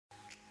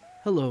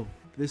Hello,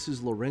 this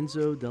is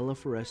Lorenzo Della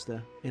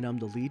Foresta, and I'm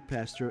the lead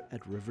pastor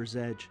at River's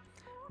Edge.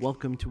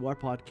 Welcome to our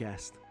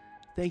podcast.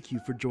 Thank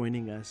you for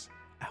joining us.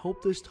 I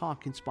hope this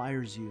talk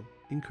inspires you,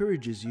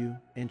 encourages you,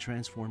 and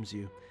transforms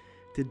you.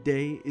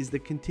 Today is the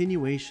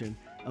continuation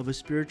of a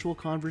spiritual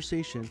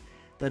conversation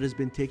that has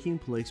been taking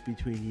place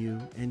between you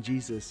and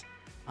Jesus.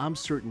 I'm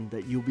certain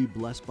that you'll be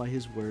blessed by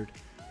His Word,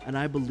 and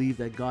I believe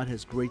that God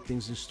has great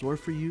things in store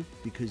for you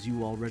because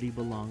you already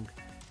belong.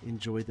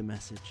 Enjoy the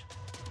message.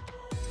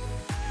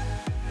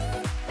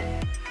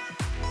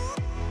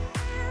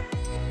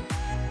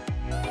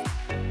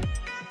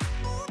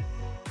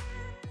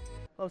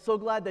 I'm so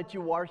glad that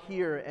you are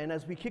here, and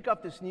as we kick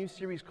off this new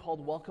series called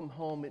Welcome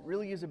Home, it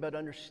really is about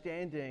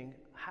understanding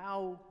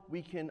how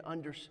we can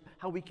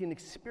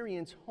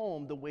experience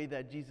home the way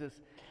that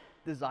Jesus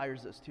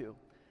desires us to.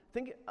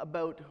 Think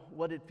about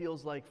what it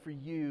feels like for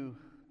you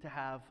to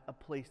have a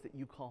place that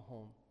you call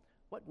home.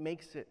 What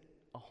makes it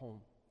a home?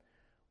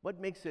 What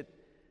makes it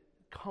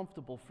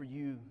comfortable for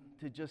you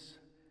to just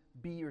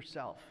be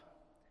yourself?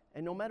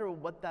 And no matter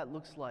what that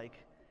looks like,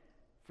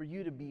 for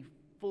you to be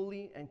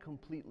fully and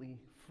completely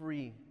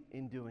free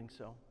in doing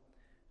so.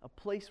 A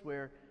place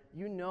where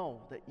you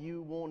know that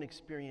you won't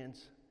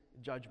experience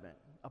judgment.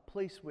 A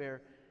place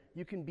where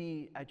you can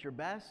be at your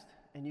best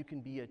and you can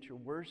be at your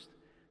worst.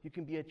 You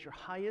can be at your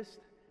highest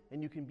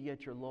and you can be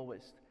at your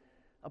lowest.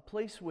 A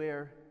place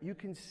where you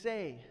can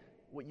say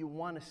what you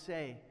want to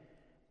say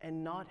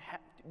and not have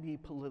to be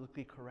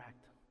politically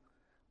correct.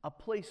 A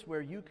place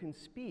where you can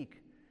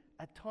speak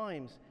at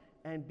times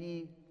and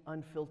be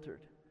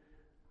unfiltered.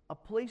 A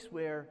place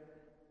where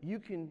you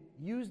can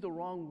use the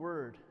wrong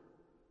word,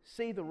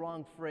 say the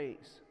wrong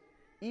phrase,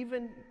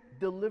 even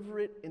deliver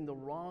it in the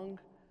wrong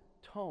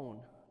tone,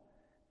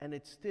 and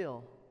it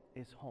still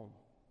is home.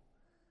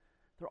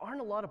 There aren't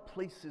a lot of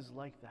places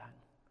like that.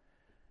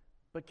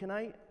 But can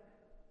I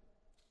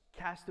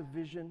cast a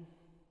vision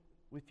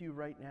with you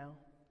right now?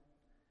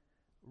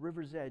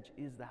 River's Edge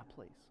is that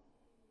place.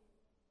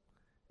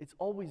 It's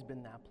always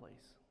been that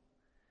place.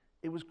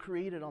 It was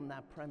created on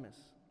that premise,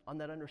 on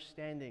that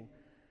understanding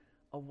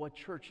of what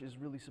church is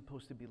really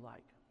supposed to be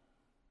like.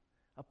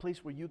 A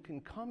place where you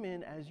can come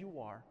in as you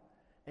are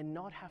and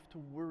not have to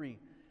worry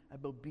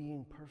about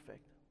being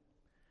perfect.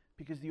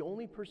 Because the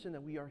only person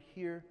that we are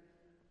here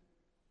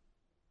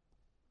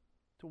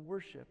to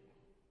worship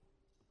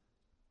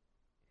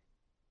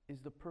is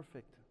the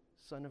perfect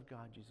Son of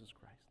God, Jesus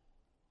Christ.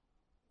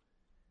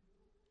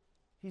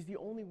 He's the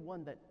only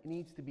one that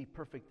needs to be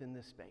perfect in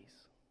this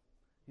space.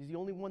 He's the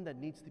only one that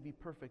needs to be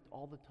perfect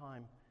all the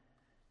time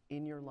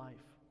in your life.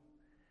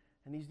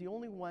 And He's the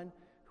only one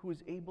who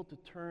is able to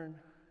turn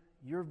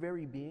your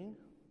very being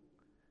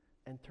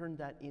and turn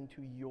that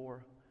into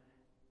your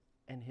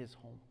and His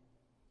home.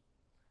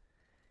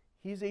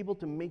 He's able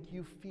to make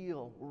you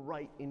feel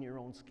right in your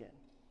own skin.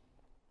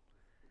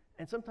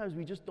 And sometimes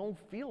we just don't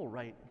feel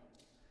right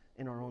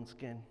in our own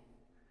skin.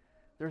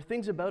 There are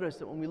things about us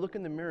that when we look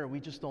in the mirror, we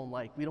just don't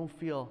like. We don't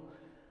feel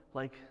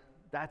like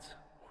that's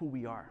who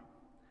we are.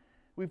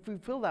 We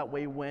feel that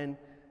way when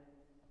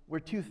we're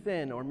too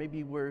thin, or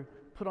maybe we're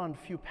put on a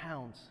few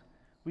pounds.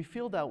 We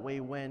feel that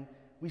way when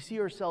we see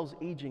ourselves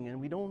aging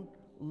and we don't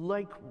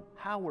like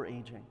how we're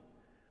aging.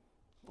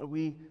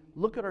 We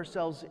look at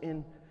ourselves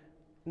in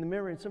the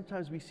mirror and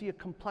sometimes we see a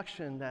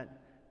complexion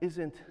that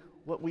isn't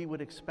what we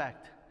would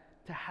expect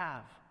to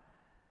have.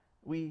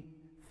 We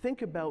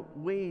think about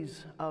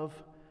ways of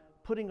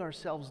putting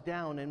ourselves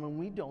down, and when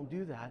we don't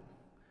do that,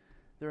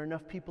 there are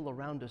enough people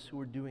around us who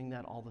are doing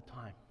that all the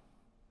time,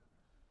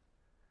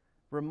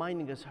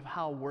 reminding us of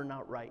how we're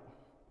not right,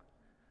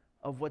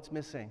 of what's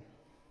missing,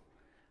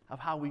 of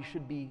how we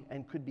should be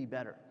and could be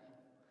better.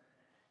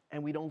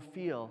 And we don't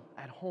feel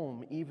at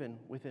home even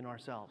within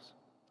ourselves.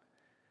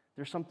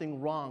 There's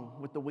something wrong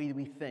with the way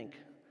we think.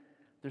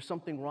 There's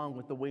something wrong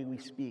with the way we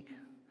speak.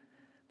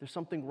 There's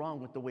something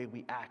wrong with the way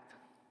we act.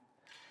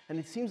 And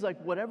it seems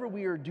like whatever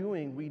we are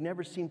doing, we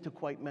never seem to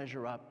quite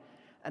measure up.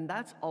 And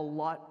that's a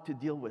lot to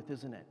deal with,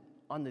 isn't it,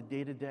 on the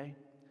day-to-day?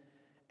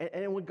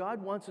 And what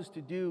God wants us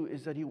to do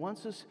is that He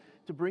wants us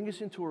to bring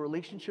us into a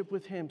relationship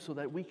with Him so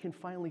that we can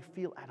finally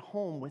feel at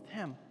home with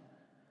Him.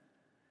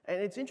 And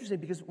it's interesting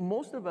because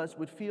most of us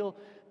would feel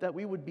that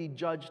we would be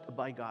judged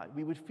by God.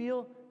 We would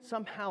feel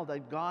somehow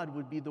that God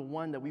would be the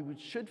one that we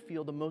should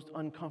feel the most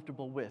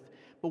uncomfortable with.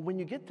 But when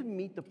you get to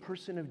meet the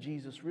person of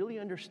Jesus, really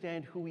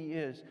understand who He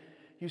is,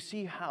 you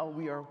see how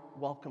we are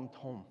welcomed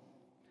home.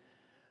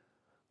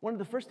 One of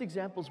the first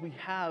examples we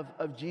have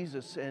of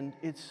Jesus, and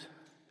it's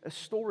a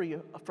story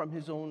from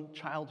His own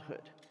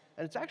childhood.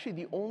 And it's actually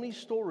the only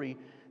story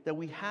that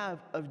we have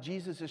of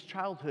Jesus'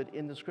 childhood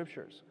in the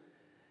Scriptures.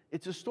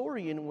 It's a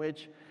story in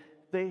which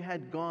they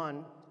had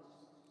gone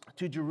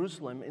to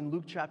Jerusalem in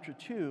Luke chapter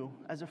 2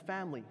 as a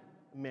family,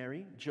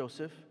 Mary,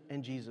 Joseph,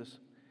 and Jesus.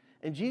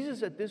 And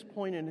Jesus at this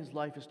point in His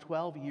life is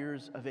 12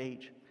 years of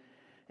age.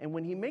 And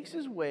when He makes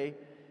His way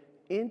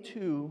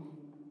into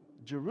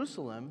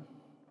Jerusalem,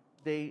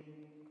 they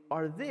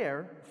are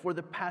there for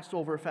the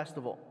Passover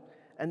festival.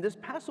 And this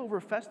Passover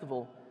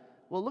festival,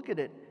 well, look at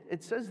it.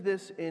 It says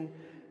this in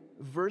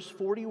verse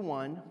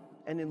 41,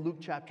 and in Luke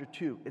chapter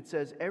 2. It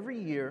says, every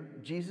year,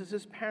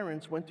 Jesus'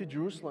 parents went to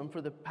Jerusalem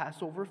for the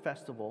Passover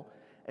festival,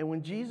 and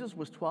when Jesus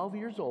was 12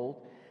 years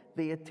old,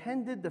 they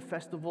attended the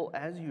festival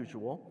as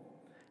usual,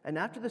 and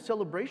after the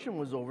celebration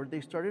was over, they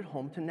started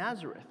home to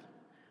Nazareth.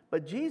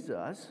 But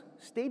Jesus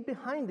stayed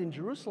behind in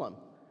Jerusalem,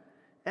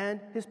 and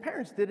his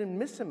parents didn't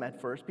miss him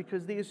at first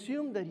because they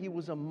assumed that he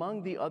was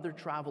among the other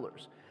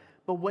travelers.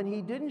 But when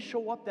he didn't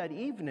show up that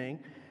evening,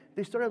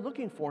 they started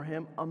looking for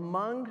him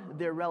among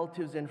their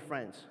relatives and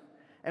friends.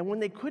 And when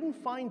they couldn't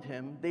find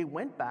him, they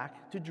went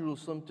back to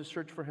Jerusalem to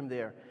search for him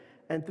there.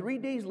 And 3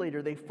 days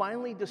later, they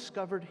finally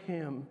discovered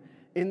him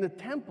in the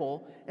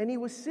temple, and he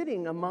was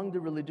sitting among the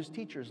religious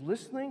teachers,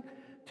 listening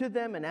to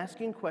them and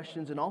asking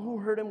questions, and all who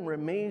heard him were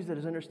amazed at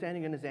his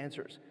understanding and his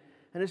answers.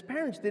 And his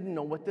parents didn't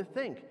know what to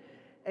think.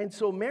 And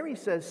so Mary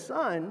says,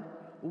 son,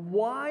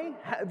 why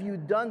have you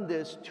done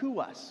this to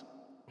us?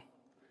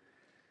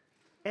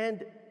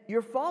 And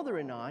your father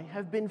and I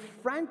have been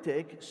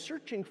frantic,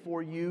 searching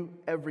for you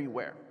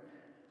everywhere.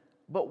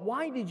 But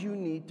why did you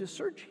need to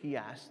search, he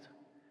asked.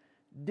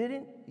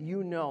 Didn't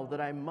you know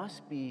that I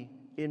must be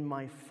in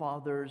my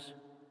Father's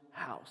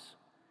house?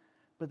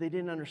 But they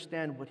didn't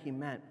understand what he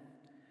meant.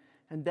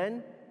 And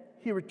then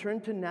he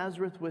returned to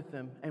Nazareth with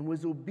them and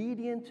was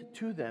obedient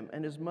to them,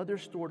 and his mother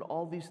stored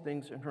all these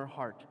things in her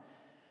heart.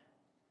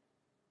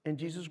 And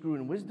Jesus grew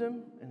in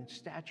wisdom and in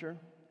stature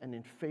and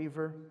in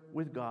favor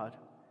with God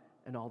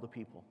and all the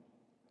people.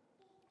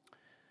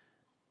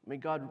 May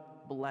God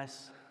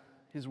bless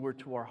his word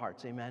to our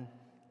hearts. Amen.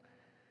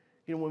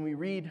 You know, when we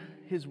read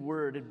his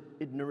word,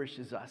 it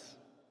nourishes us.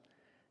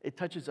 It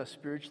touches us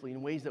spiritually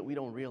in ways that we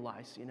don't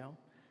realize, you know.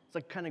 It's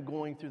like kind of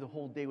going through the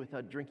whole day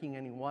without drinking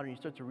any water, and you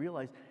start to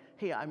realize,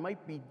 hey, I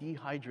might be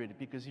dehydrated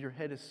because your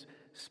head is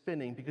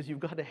spinning, because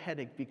you've got a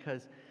headache,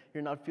 because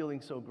you're not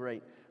feeling so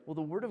great. Well,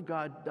 the word of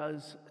God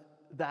does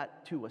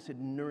that to us. It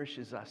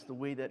nourishes us the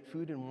way that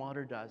food and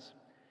water does.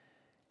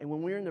 And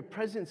when we're in the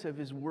presence of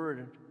his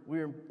word,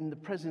 we're in the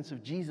presence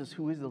of Jesus,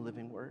 who is the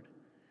living word.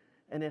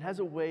 And it has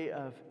a way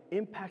of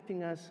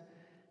impacting us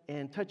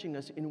and touching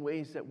us in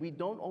ways that we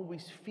don't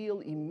always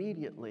feel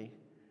immediately,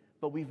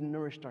 but we've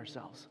nourished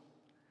ourselves.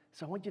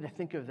 So I want you to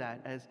think of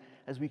that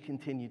as we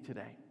continue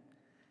today.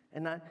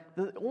 And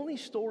the only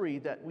story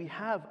that we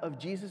have of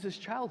Jesus'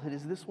 childhood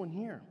is this one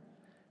here.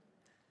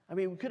 I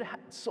mean, we could have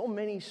had so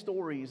many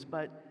stories,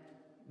 but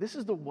this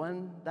is the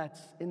one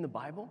that's in the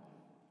Bible.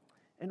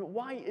 And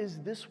why is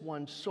this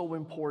one so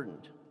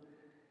important?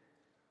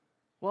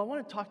 Well, I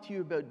want to talk to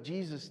you about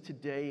Jesus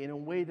today in a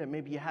way that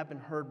maybe you haven't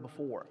heard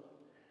before.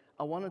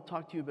 I want to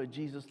talk to you about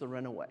Jesus the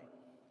runaway.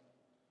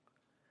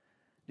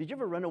 Did you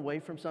ever run away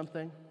from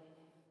something?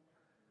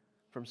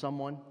 From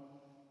someone?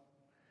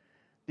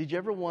 Did you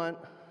ever want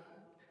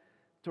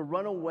to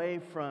run away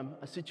from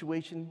a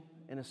situation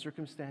and a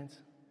circumstance?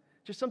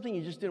 Just something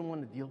you just didn't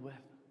want to deal with.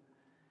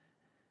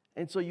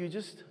 And so you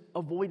just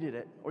avoided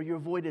it, or you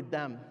avoided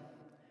them.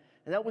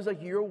 And that was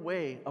like your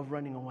way of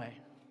running away.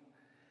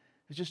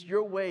 It's just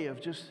your way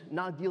of just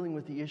not dealing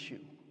with the issue.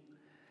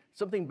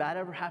 Something bad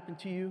ever happened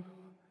to you,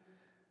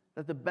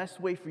 that the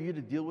best way for you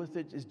to deal with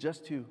it is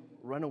just to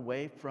run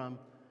away from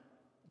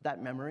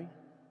that memory,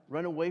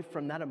 run away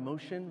from that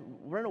emotion,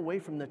 run away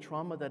from the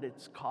trauma that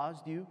it's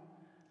caused you.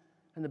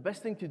 And the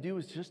best thing to do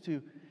is just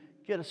to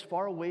get as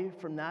far away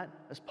from that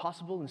as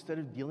possible instead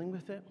of dealing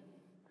with it.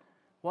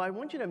 Well, I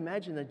want you to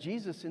imagine that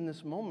Jesus in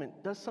this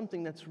moment does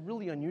something that's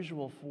really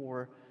unusual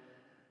for,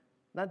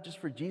 not just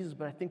for Jesus,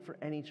 but I think for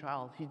any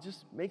child. He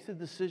just makes a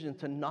decision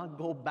to not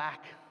go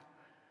back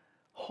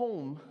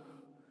home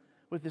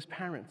with his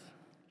parents.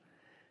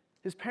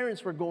 His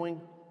parents were going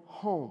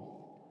home.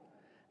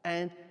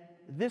 And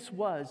this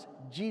was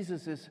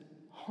Jesus'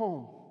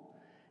 home.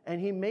 And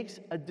he makes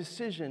a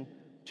decision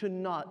to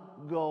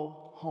not go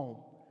home.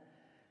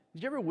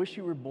 Did you ever wish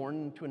you were born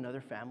into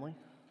another family?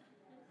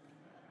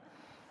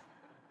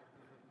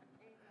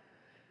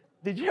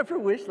 Did you ever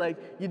wish like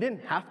you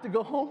didn't have to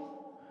go home?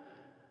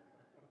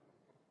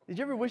 Did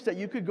you ever wish that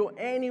you could go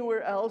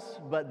anywhere else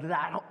but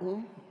that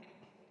home?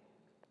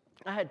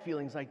 I had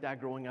feelings like that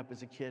growing up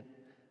as a kid.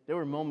 There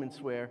were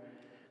moments where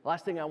the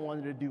last thing I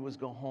wanted to do was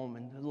go home.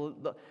 And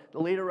the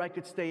later I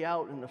could stay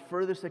out and the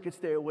furthest I could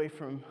stay away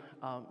from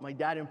my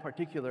dad in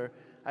particular,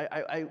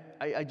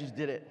 I just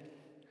did it.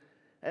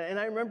 And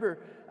I remember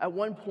at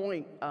one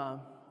point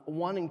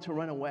wanting to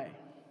run away.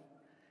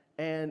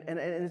 And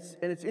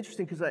it's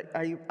interesting because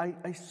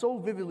I so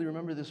vividly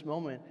remember this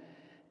moment.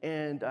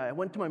 And I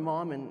went to my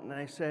mom and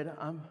I said,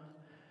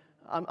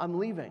 I'm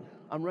leaving.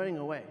 I'm running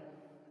away.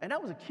 And I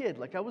was a kid,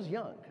 like I was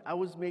young. I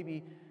was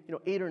maybe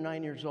 8 or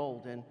 9 years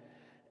old. And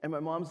my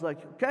mom's like,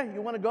 okay,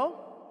 you want to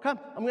go? Come,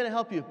 I'm going to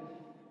help you.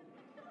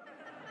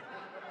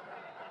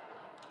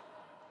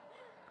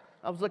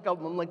 I'm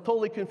like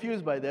totally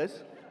confused by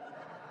this.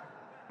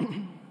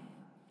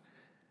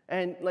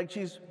 And like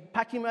she's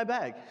packing my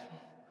bag,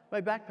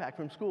 my backpack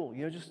from school,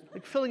 just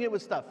like filling it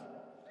with stuff.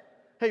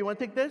 Hey, you want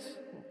to take this?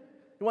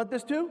 You want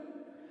this too?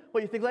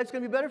 What, you think life's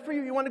going to be better for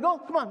you? You want to go?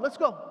 Come on, let's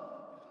go.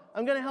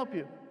 I'm going to help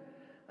you.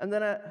 And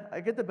then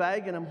I get the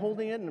bag, and I'm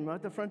holding it, and I'm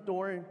at the front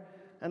door,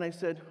 and I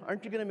said,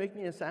 "Aren't you going to make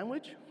me a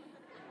sandwich?"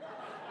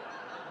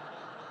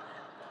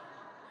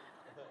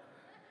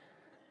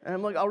 And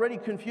I'm like already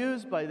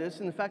confused by this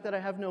and the fact that I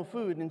have no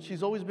food, and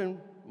she's always been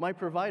my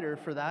provider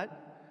for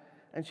that.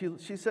 And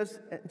she says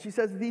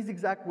these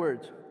exact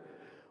words: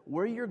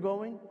 "Where you're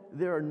going,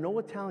 there are no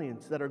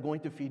Italians that are going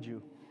to feed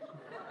you."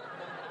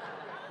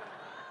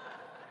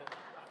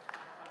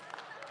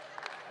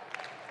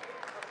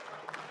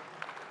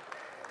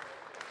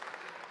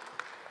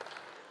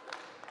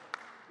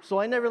 So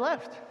I never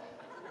left.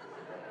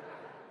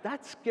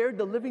 That scared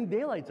the living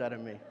daylights out of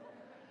me.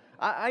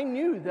 I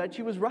knew that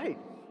she was right.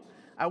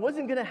 I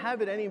wasn't going to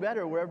have it any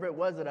better wherever it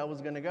was that I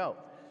was going to go.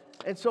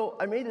 And so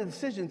I made a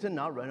decision to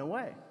not run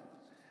away.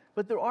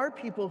 But there are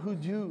people who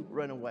do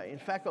run away. In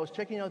fact, I was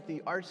checking out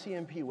the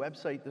RCMP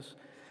website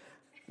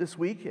this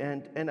week,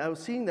 and I was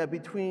seeing that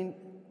between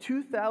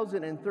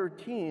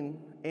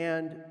 2013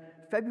 and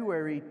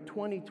February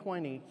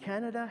 2020,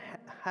 Canada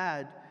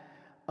had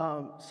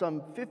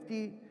some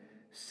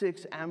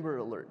 56 Amber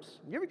Alerts.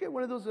 You ever get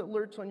one of those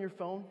alerts on your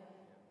phone?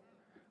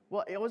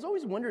 Well, I was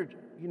always wondered,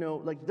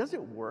 like, does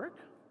it work?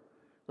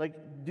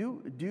 Like,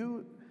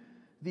 do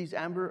these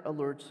Amber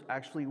Alerts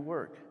actually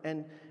work?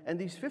 And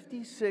these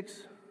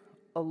 56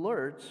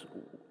 alerts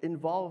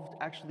involved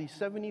actually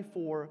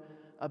 74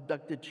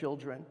 abducted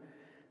children.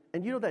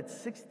 And you know that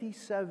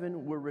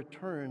 67 were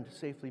returned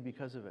safely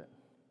because of it.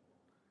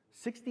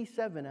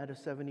 67 out of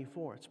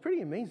 74. It's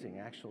pretty amazing,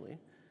 actually,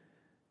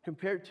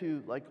 compared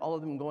to like all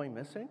of them going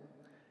missing.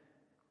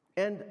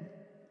 And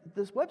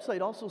this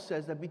website also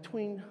says that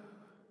between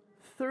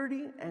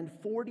 30 and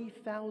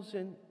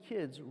 40,000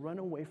 kids run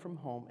away from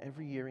home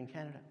every year in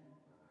Canada.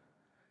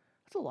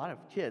 That's a lot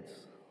of kids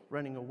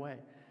running away.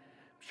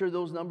 I'm sure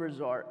those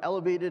numbers are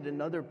elevated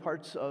in other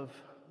parts of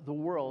the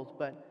world,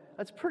 but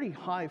that's pretty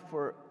high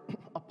for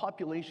a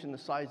population the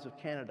size of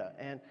Canada.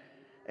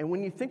 And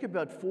when you think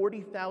about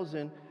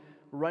 40,000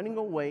 running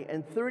away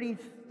and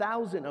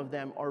 30,000 of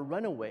them are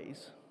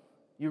runaways,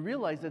 you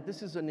realize that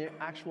this is an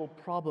actual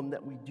problem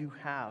that we do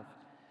have.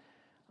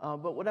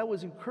 But what I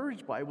was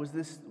encouraged by was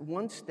this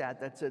one stat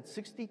that said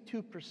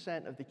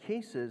 62% of the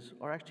cases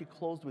are actually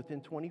closed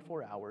within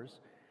 24 hours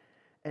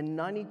and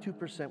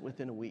 92%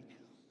 within a week.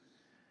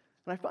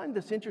 And I find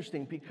this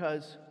interesting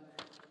because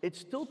it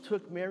still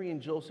took Mary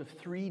and Joseph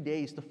 3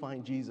 days to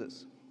find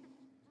Jesus.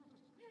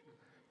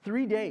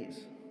 3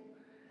 days.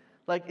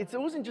 Like, it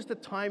wasn't just a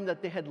time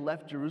that they had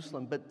left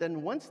Jerusalem, but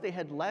then once they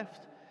had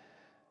left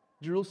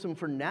Jerusalem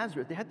for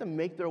Nazareth, they had to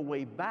make their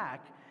way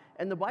back.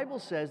 And the Bible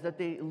says that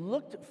they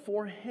looked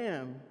for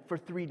him for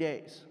 3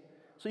 days.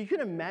 So you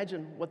can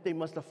imagine what they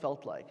must have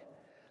felt like.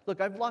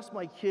 Look, I've lost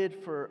my kid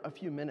for a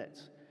few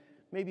minutes.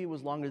 Maybe it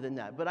was longer than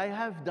that, but I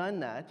have done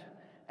that.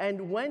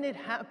 And when it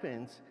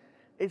happens,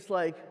 it's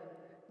like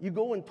you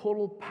go in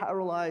total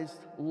paralyzed,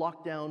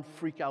 lockdown,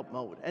 freak out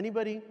mode.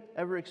 Anybody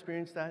ever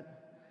experienced that?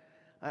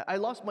 I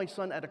lost my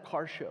son at a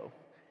car show.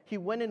 He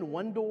went in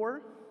one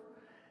door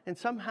and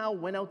somehow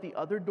went out the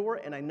other door,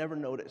 and I never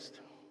noticed.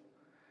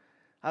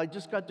 I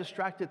just got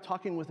distracted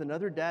talking with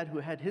another dad who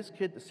had his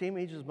kid the same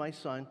age as my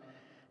son,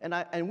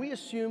 and we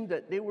assumed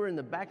that they were in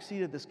the back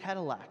seat of this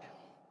Cadillac.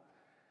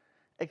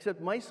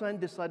 Except my son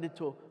decided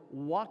to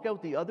walk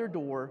out the other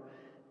door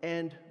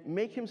and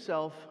make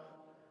himself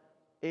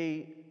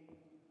a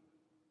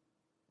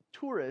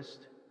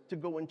tourist to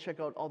go and check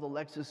out all the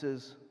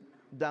Lexuses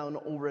down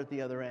over at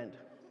the other end.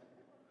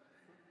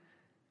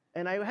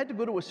 And I had to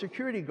go to a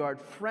security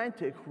guard,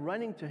 frantic,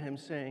 running to him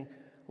saying,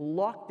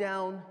 "Lock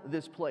down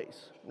this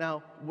place."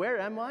 Now, where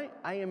am I?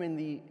 I am in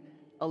the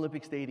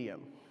Olympic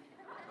Stadium.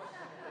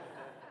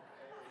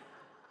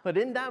 But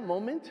in that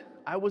moment,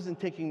 I wasn't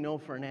taking no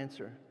for an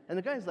answer. And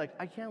the guy's like,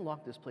 "I can't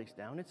lock this place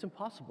down. It's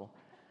impossible."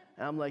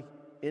 And I'm like,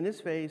 in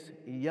his face,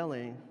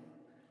 yelling,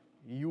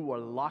 "You are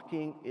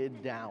locking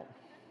it down."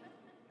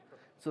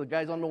 So the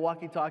guy's on the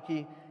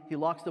walkie-talkie. He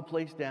locks the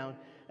place down.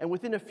 And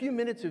within a few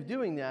minutes of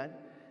doing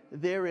that,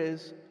 there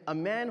is a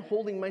man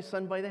holding my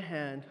son by the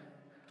hand,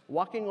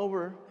 walking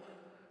over,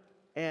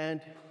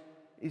 and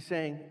he's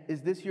saying,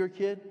 "Is this your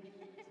kid?"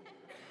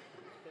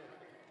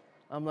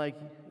 I'm like,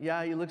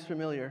 "Yeah, he looks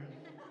familiar."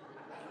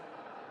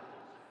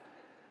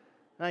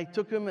 And I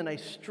took him and I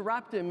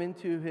strapped him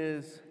into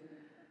his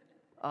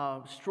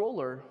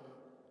stroller,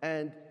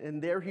 and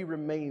there he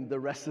remained the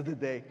rest of the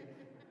day.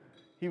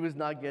 He was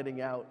not getting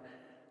out.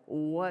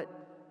 What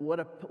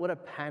a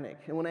panic.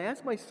 And when I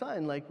asked my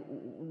son, like,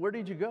 "Where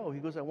did you go?" He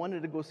goes, "I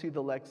wanted to go see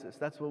the Lexus."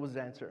 That's what was his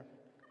answer.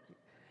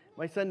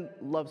 My son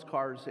loves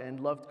cars and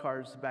loved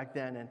cars back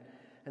then,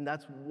 and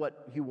that's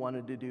what he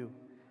wanted to do.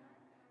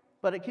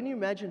 But can you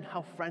imagine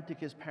how frantic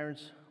his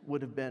parents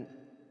would have been?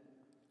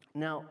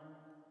 Now,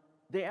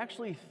 they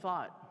actually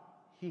thought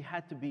he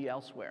had to be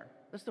elsewhere.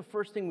 That's the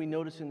first thing we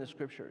notice in the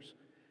scriptures.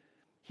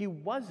 He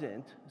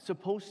wasn't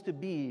supposed to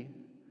be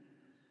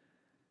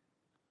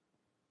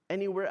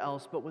anywhere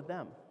else but with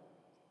them.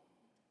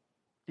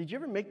 Did you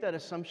ever make that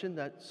assumption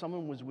that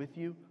someone was with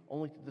you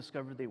only to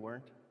discover they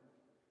weren't?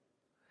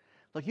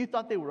 Like, you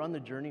thought they were on the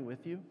journey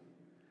with you,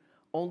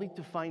 only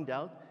to find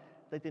out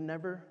that they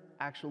never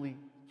actually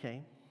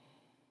came?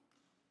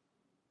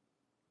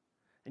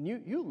 And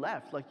you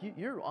left, like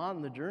you're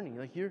on the journey,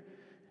 like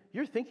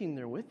you're thinking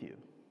they're with you.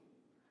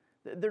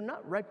 They're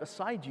not right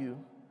beside you,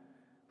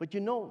 but you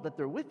know that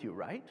they're with you,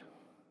 right?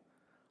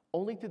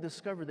 Only to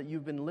discover that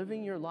you've been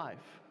living your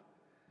life,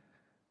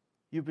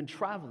 you've been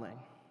traveling,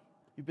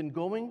 you've been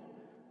going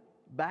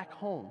back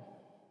home,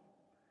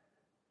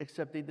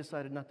 except they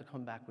decided not to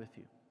come back with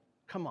you.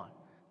 Come on,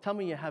 tell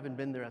me you haven't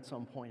been there at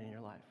some point in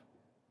your life.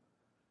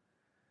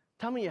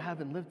 Tell me you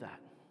haven't lived that.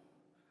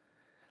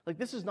 Like,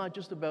 this is not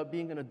just about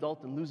being an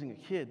adult and losing a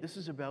kid. This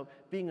is about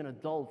being an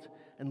adult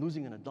and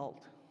losing an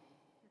adult.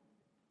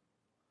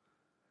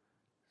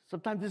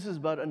 Sometimes this is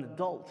about an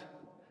adult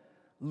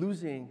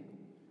losing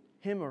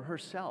him or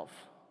herself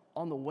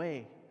on the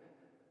way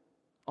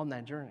on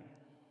that journey.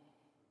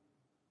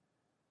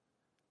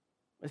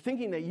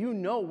 Thinking that you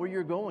know where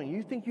you're going.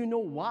 You think you know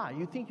why.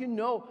 You think you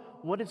know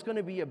what it's going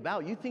to be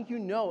about. You think you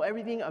know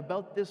everything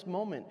about this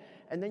moment.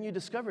 And then you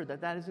discover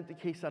that that isn't the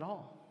case at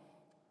all.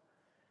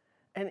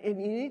 And you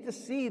need to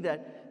see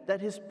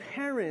that his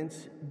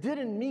parents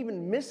didn't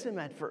even miss him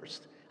at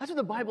first. That's what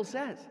the Bible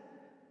says.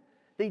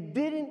 They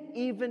didn't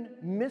even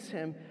miss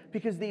him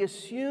because they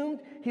assumed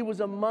he was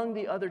among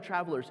the other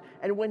travelers.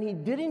 And when he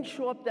didn't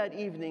show up that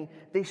evening,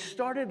 they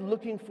started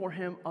looking for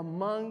him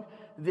among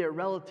their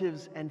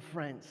relatives and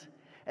friends.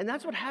 And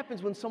that's what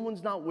happens when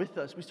someone's not with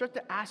us. We start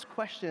to ask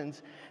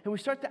questions, and we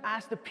start to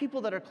ask the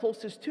people that are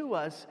closest to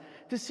us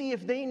to see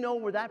if they know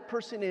where that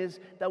person is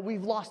that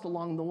we've lost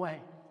along the way.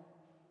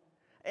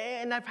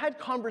 And I've had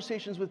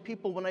conversations with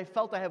people when I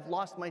felt I have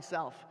lost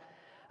myself.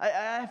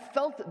 I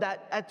felt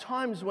that at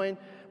times when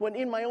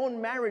in my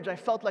own marriage, I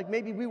felt like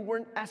maybe we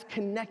weren't as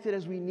connected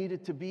as we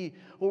needed to be,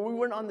 or we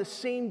weren't on the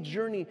same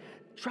journey,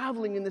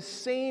 traveling in the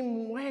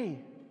same way.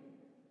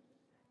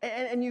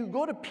 And you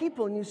go to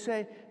people and you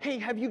say, hey,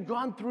 have you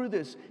gone through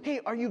this? Hey,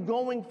 are you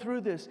going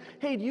through this?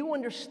 Hey, do you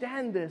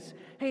understand this?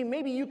 Hey,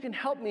 maybe you can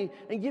help me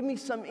and give me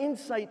some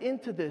insight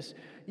into this.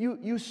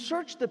 You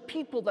search the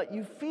people that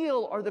you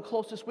feel are the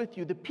closest with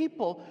you, the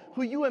people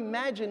who you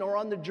imagine are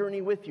on the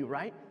journey with you,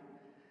 right?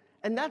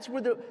 And that's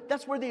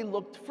where they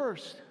looked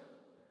first.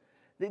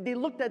 They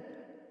looked at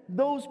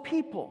those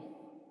people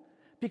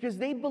because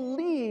they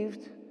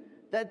believed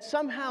that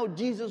somehow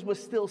Jesus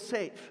was still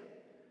safe.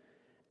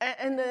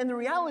 And the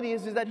reality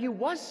is that he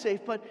was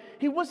safe, but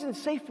he wasn't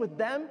safe with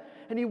them,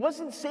 and he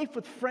wasn't safe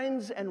with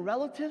friends and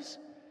relatives.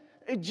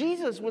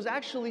 Jesus was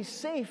actually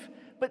safe,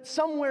 but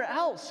somewhere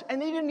else,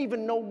 and they didn't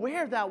even know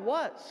where that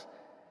was.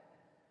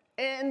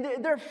 And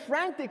they're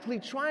frantically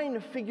trying to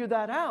figure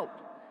that out.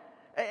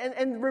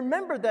 And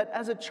remember that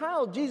as a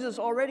child, Jesus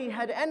already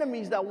had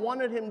enemies that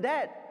wanted him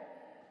dead.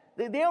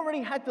 They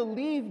already had to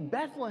leave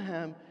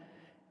Bethlehem.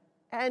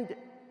 And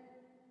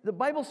the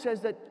Bible says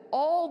that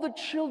all the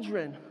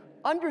children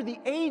under the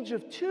age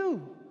of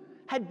 2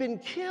 had been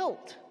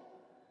killed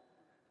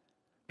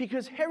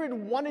because Herod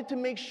wanted to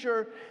make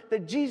sure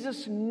that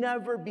Jesus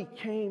never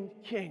became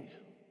king.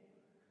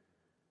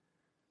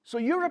 So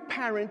you're a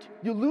parent,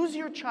 you lose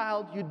your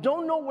child, you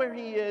don't know where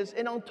he is,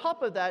 and on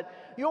top of that,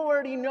 you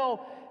already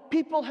know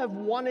people have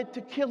wanted to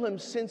kill him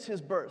since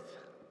his birth.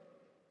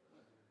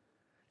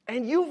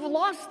 And you've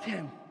lost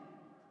him.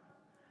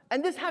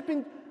 And this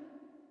happened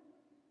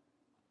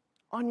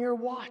on your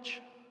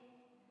watch.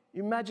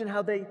 You imagine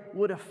how they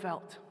would have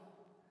felt.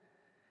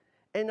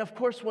 And of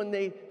course, when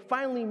they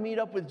finally meet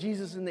up with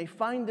Jesus and they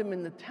find him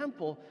in the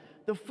temple,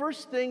 the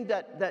first thing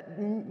that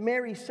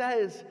Mary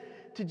says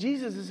to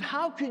Jesus is,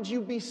 how could you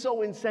be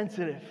so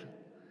insensitive?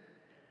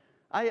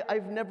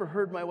 I've never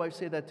heard my wife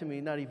say that to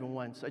me, not even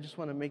once. I just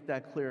want to make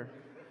that clear.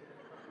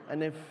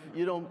 And if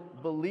you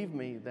don't believe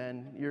me,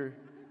 then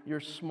you're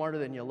smarter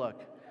than you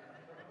look.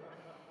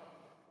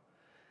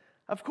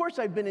 Of course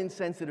I've been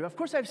insensitive. Of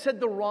course I've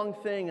said the wrong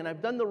thing and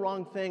I've done the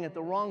wrong thing at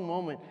the wrong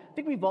moment. I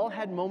think we've all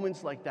had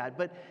moments like that.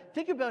 But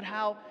think about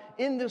how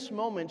in this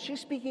moment she's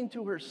speaking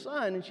to her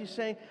son and she's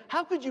saying,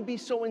 how could you be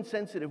so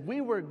insensitive?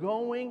 We were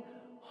going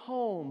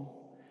home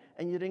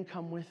and you didn't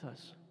come with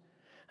us.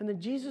 And then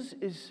Jesus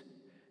is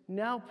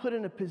now put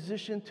in a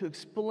position to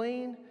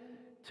explain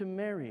to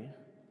Mary,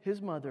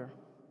 his mother,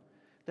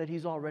 that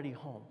he's already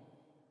home.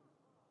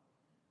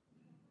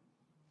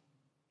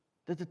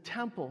 That the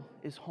temple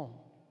is home.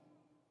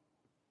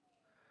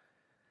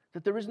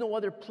 That there is no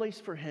other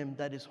place for him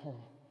that is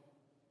home.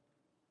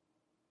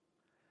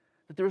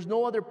 That there is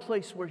no other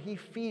place where he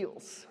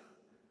feels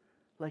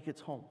like it's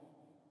home.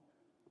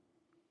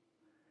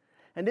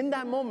 And in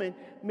that moment,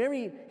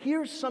 Mary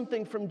hears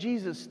something from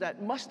Jesus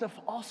that must have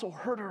also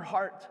hurt her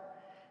heart.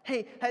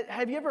 Hey,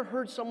 have you ever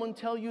heard someone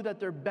tell you that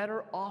they're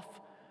better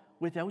off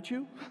without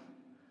you?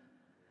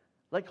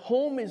 Like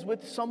home is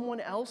with someone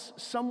else,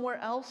 somewhere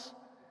else,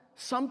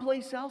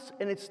 someplace else,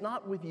 and it's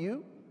not with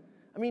you?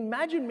 I mean,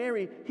 imagine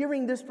Mary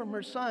hearing this from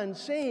her son,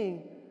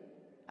 saying,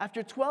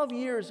 after 12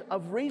 years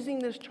of raising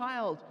this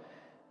child,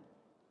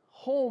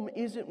 home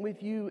isn't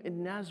with you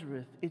in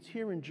Nazareth. It's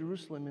here in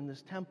Jerusalem in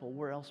this temple.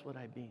 Where else would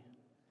I be?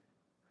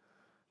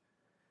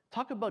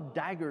 Talk about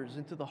daggers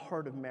into the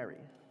heart of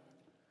Mary.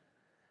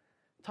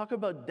 Talk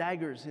about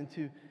daggers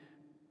into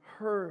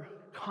her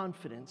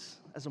confidence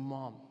as a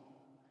mom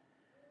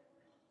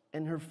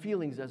and her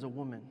feelings as a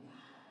woman.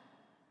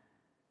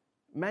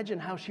 Imagine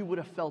how she would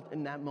have felt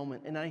in that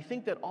moment. And I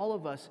think that all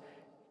of us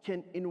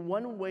can, in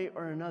one way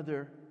or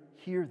another,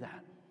 hear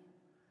that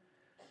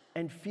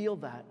and feel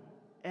that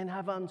and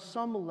have on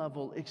some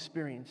level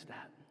experienced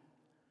that.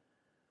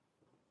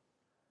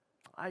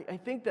 I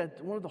think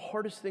that one of the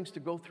hardest things to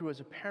go through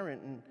as a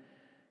parent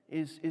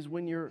is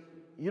when you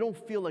don't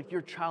feel like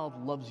your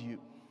child loves you,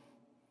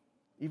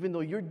 even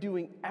though you're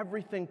doing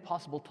everything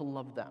possible to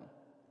love them.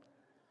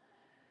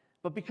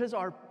 But because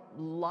our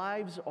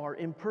lives are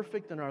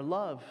imperfect and our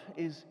love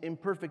is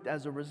imperfect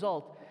as a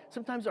result,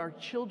 sometimes our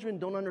children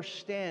don't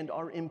understand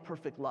our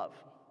imperfect love.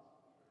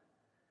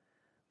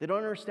 They don't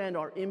understand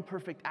our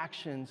imperfect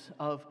actions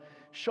of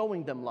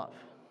showing them love.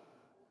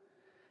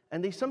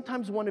 And they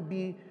sometimes want to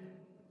be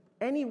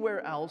anywhere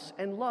else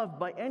and loved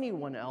by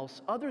anyone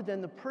else other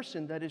than the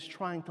person that is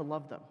trying to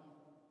love them.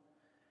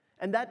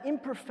 And that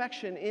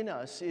imperfection in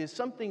us is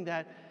something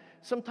that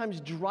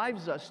sometimes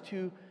drives us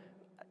to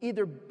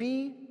either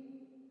be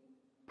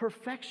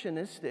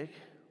perfectionistic,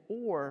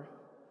 or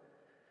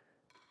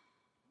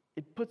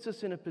it puts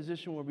us in a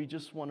position where we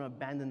just want to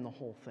abandon the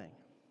whole thing.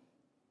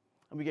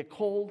 And we get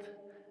cold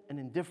and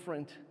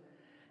indifferent,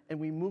 and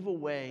we move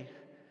away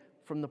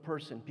from the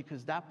person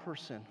because that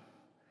person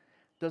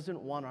doesn't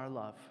want our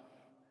love,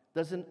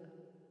 doesn't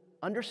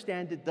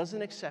understand it,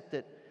 doesn't accept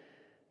it,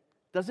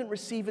 doesn't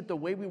receive it the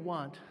way we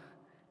want,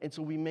 and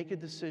so we make a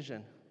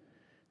decision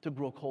to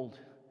grow cold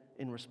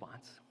in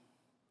response.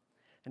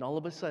 And all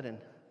of a sudden,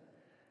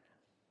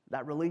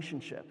 that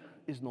relationship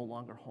is no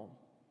longer home.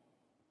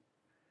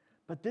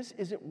 But this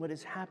isn't what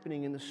is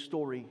happening in the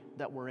story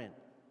that we're in.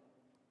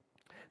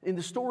 In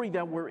the story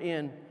that we're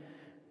in,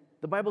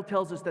 the Bible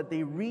tells us that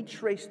they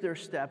retrace their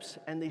steps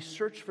and they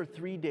search for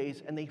 3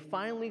 days and they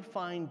finally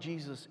find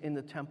Jesus in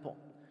the temple.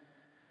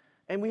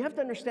 And we have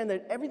to understand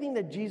that everything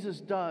that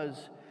Jesus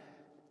does,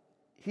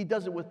 he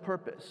does it with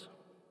purpose.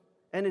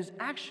 And his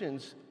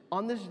actions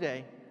on this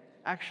day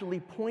actually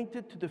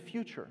pointed to the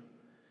future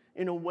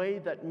in a way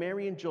that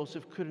Mary and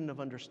Joseph couldn't have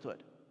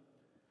understood.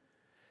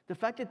 The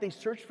fact that they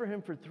searched for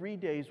him for 3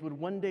 days would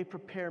one day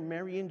prepare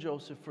Mary and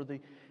Joseph for the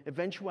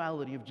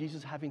eventuality of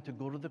Jesus having to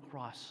go to the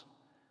cross,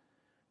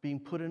 being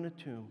put in a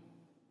tomb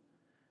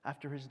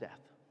after his death,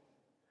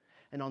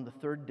 and on the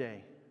third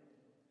day,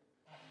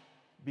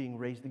 being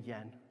raised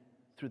again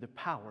through the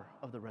power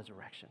of the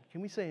resurrection.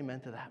 Can we say amen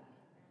to that?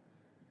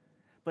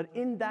 But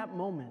in that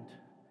moment,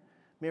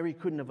 Mary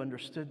couldn't have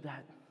understood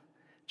that.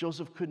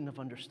 Joseph couldn't have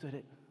understood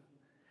it.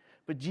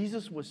 But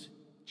Jesus was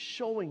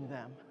showing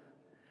them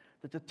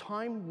that the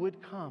time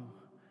would come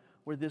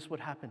where this would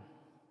happen.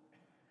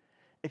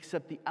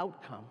 Except the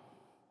outcome,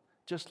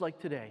 just like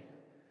today,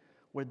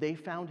 where they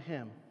found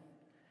him,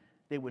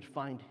 they would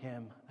find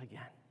him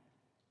again.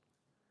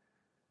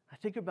 I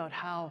think about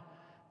how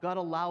God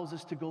allows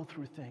us to go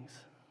through things.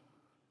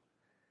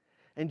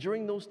 And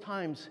during those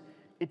times,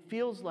 it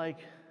feels like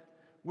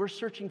we're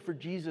searching for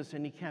Jesus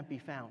and he can't be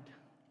found.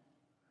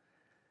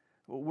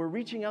 We're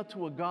reaching out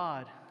to a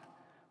God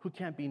who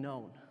can't be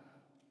known.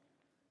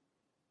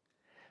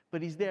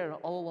 But he's there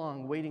all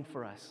along waiting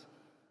for us.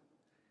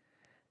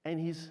 And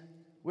he's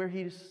where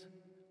he's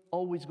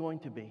always going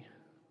to be,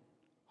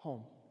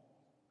 home.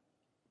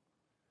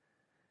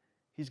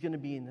 He's going to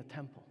be in the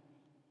temple.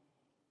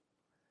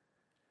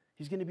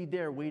 He's going to be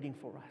there waiting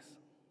for us.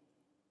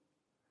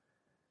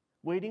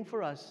 Waiting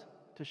for us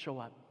to show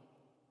up.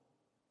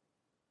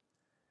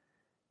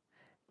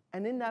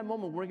 And in that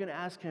moment, we're going to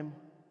ask him,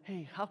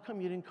 hey, how come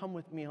you didn't come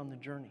with me on the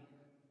journey?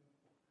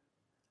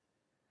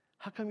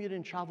 How come you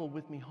didn't travel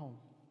with me home?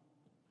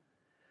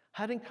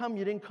 How come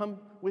you didn't come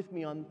with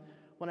me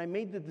when I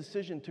made the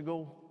decision to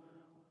go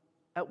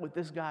out with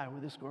this guy or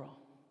this girl,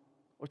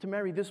 or to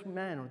marry this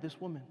man or this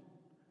woman,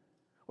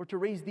 or to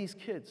raise these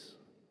kids,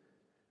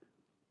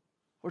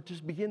 or to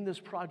begin this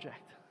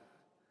project,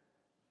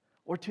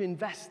 or to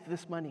invest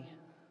this money?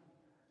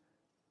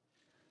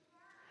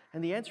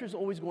 And the answer is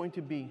always going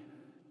to be,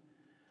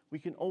 we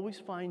can always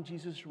find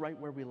Jesus right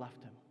where we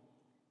left him.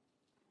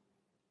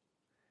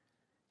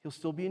 He'll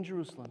still be in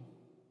Jerusalem.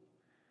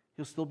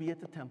 He'll still be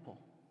at the temple.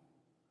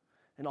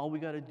 And all we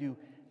got to do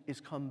is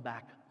come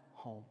back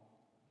home.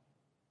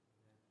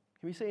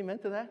 Can we say amen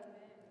to that?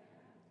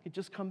 You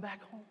just come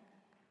back home.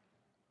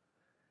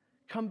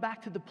 Come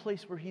back to the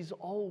place where he's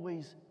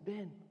always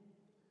been.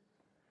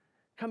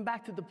 Come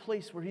back to the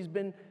place where he's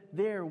been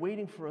there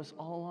waiting for us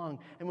all along.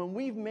 And when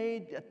we've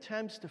made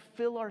attempts to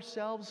fill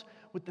ourselves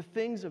with the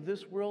things of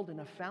this world and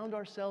have found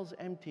ourselves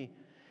empty,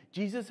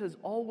 Jesus has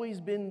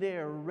always been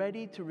there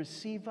ready to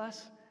receive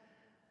us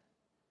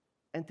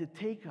and to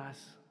take us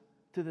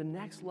to the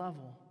next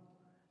level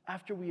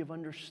after we have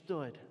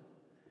understood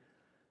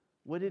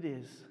what it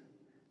is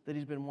that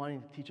he's been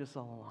wanting to teach us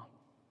all along.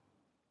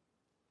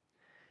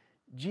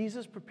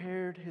 Jesus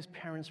prepared his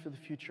parents for the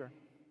future.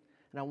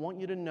 And I want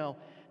you to know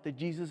that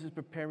Jesus is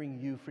preparing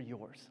you for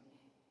yours.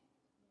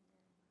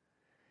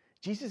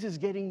 Jesus is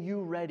getting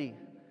you ready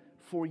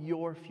for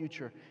your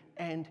future.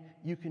 And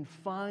you can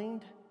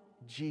find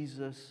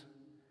Jesus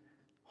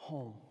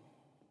home.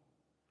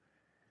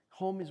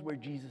 Home is where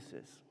Jesus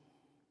is.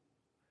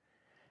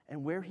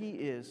 And where he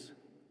is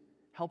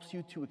helps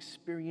you to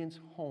experience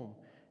home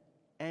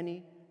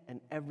any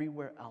and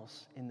everywhere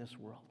else in this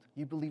world.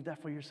 You believe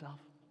that for yourself?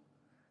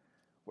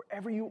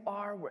 Wherever you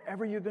are,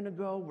 wherever you're going to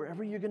go,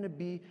 wherever you're going to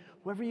be,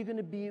 whoever you're going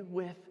to be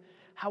with,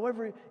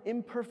 however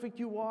imperfect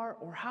you are,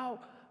 or how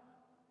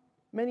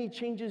many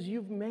changes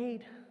you've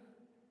made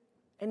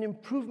and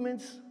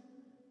improvements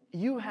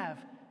you have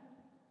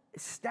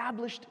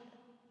established,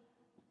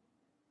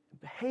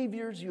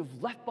 behaviors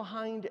you've left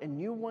behind and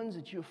new ones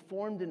that you have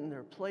formed in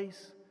their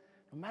place,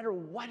 no matter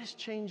what has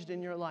changed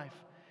in your life,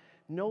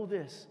 know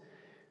this: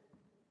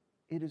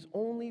 it is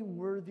only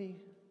worthy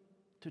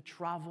to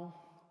travel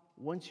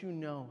once you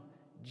know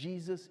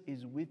Jesus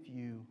is with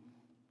you,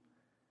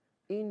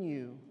 in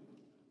you,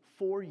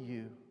 for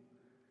you,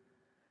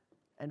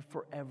 and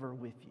forever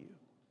with you.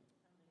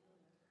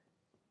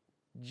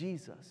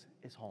 Jesus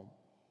is home.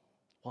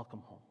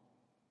 Welcome home.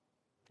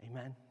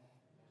 Amen.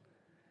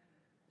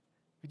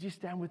 Would you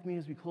stand with me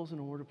as we close in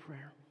a word of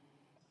prayer?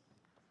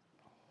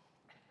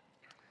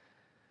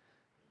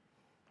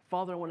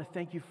 Father, I want to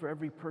thank you for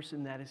every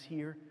person that is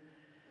here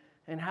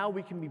and how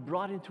we can be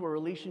brought into a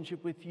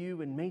relationship with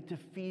you and made to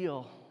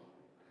feel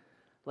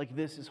like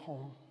this is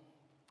home.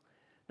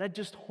 Not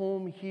just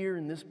home here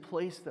in this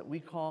place that we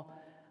call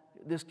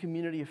this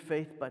community of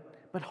faith,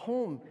 but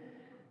home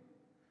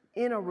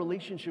in a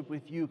relationship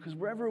with you, because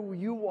wherever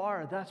you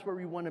are, that's where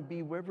we want to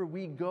be. Wherever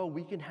we go,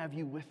 we can have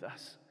you with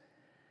us.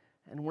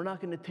 And we're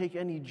not going to take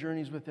any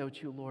journeys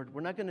without you, Lord.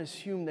 We're not going to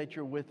assume that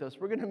you're with us.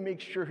 We're going to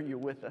make sure you're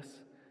with us.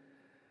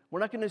 We're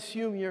not going to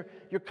assume you're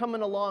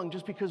coming along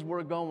just because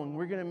we're going.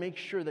 We're going to make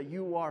sure that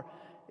you are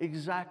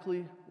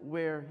exactly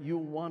where you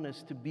want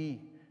us to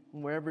be.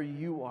 And wherever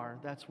you are,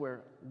 that's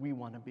where we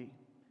want to be.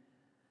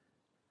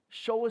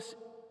 Show us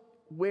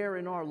where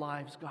in our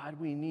lives, God,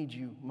 we need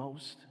you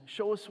most.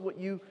 Show us what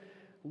you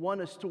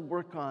want us to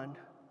work on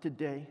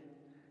today.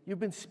 You've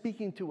been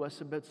speaking to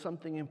us about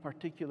something in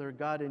particular,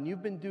 God, and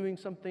you've been doing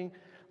something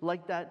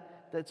like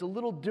that that's a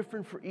little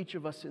different for each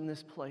of us in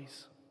this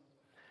place.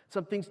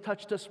 Some things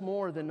touched us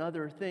more than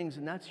other things,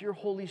 and that's your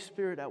Holy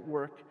Spirit at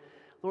work.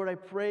 Lord, I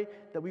pray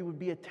that we would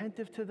be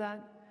attentive to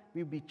that,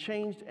 we would be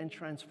changed and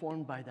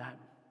transformed by that.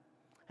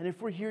 And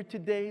if we're here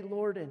today,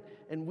 Lord,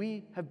 and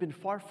we have been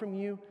far from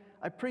you,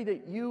 I pray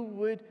that you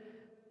would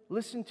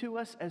listen to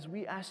us as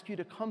we ask you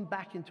to come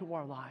back into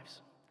our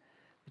lives.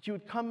 That you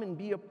would come and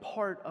be a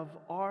part of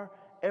our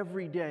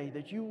everyday.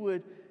 That you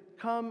would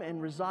come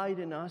and reside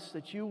in us.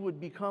 That you would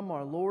become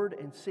our Lord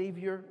and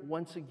Savior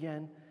once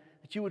again.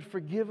 That you would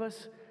forgive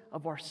us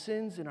of our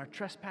sins and our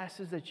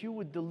trespasses. That you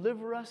would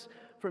deliver us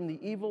from the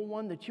evil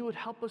one. That you would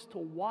help us to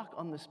walk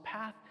on this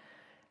path.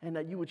 And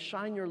that you would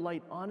shine your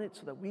light on it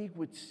so that we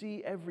would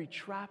see every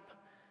trap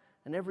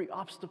and every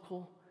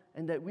obstacle.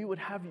 And that we would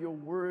have your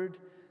word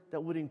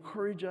that would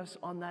encourage us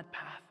on that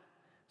path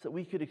so that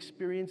we could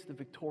experience the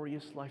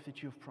victorious life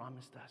that you have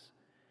promised us.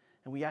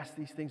 And we ask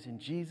these things in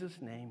Jesus'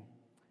 name,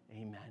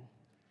 amen.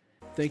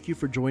 Thank you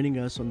for joining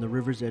us on the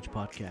River's Edge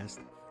podcast.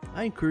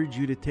 I encourage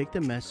you to take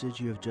the message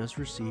you have just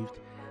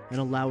received and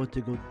allow it to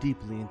go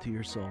deeply into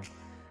your soul.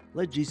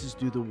 Let Jesus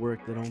do the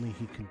work that only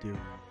he can do.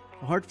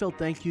 A heartfelt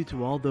thank you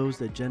to all those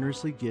that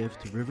generously give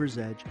to River's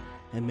Edge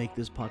and make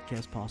this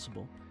podcast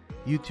possible.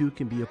 You too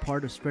can be a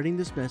part of spreading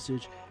this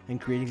message and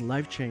creating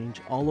life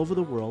change all over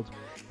the world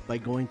by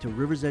going to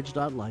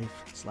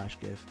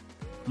riversedge.life/give.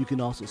 You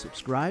can also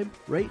subscribe,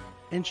 rate,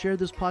 and share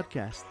this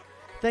podcast.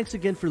 Thanks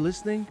again for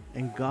listening,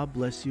 and God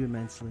bless you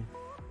immensely.